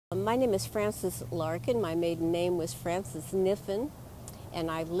My name is Frances Larkin. My maiden name was Frances Kniffin, and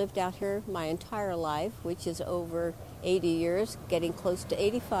I've lived out here my entire life, which is over 80 years, getting close to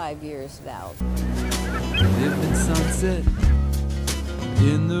 85 years now. Living sunset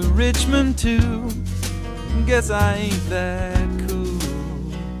in the Richmond too. Guess I ain't that cool.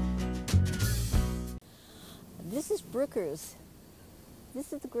 This is Bruecker's.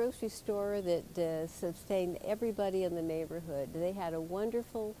 This is the grocery store that sustained everybody in the neighborhood. They had a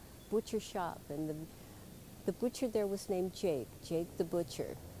wonderful butcher shop, and the butcher there was named Jake the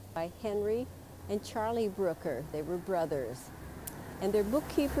Butcher, by Henry and Charlie Bruecker. They were brothers. And their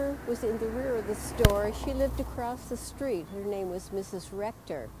bookkeeper was in the rear of the store. She lived across the street. Her name was Mrs.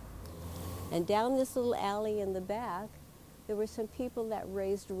 Rector. And down this little alley in the back, there were some people that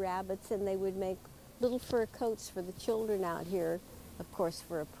raised rabbits, and they would make little fur coats for the children out here, of course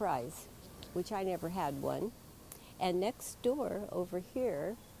for a price, which I never had one. And next door over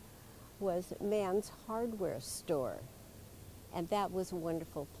here was Man's Hardware Store. And that was a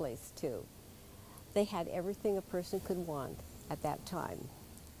wonderful place too. They had everything a person could want at that time,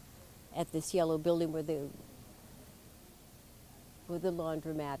 at this yellow building where the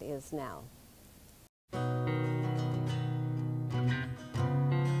laundromat is now.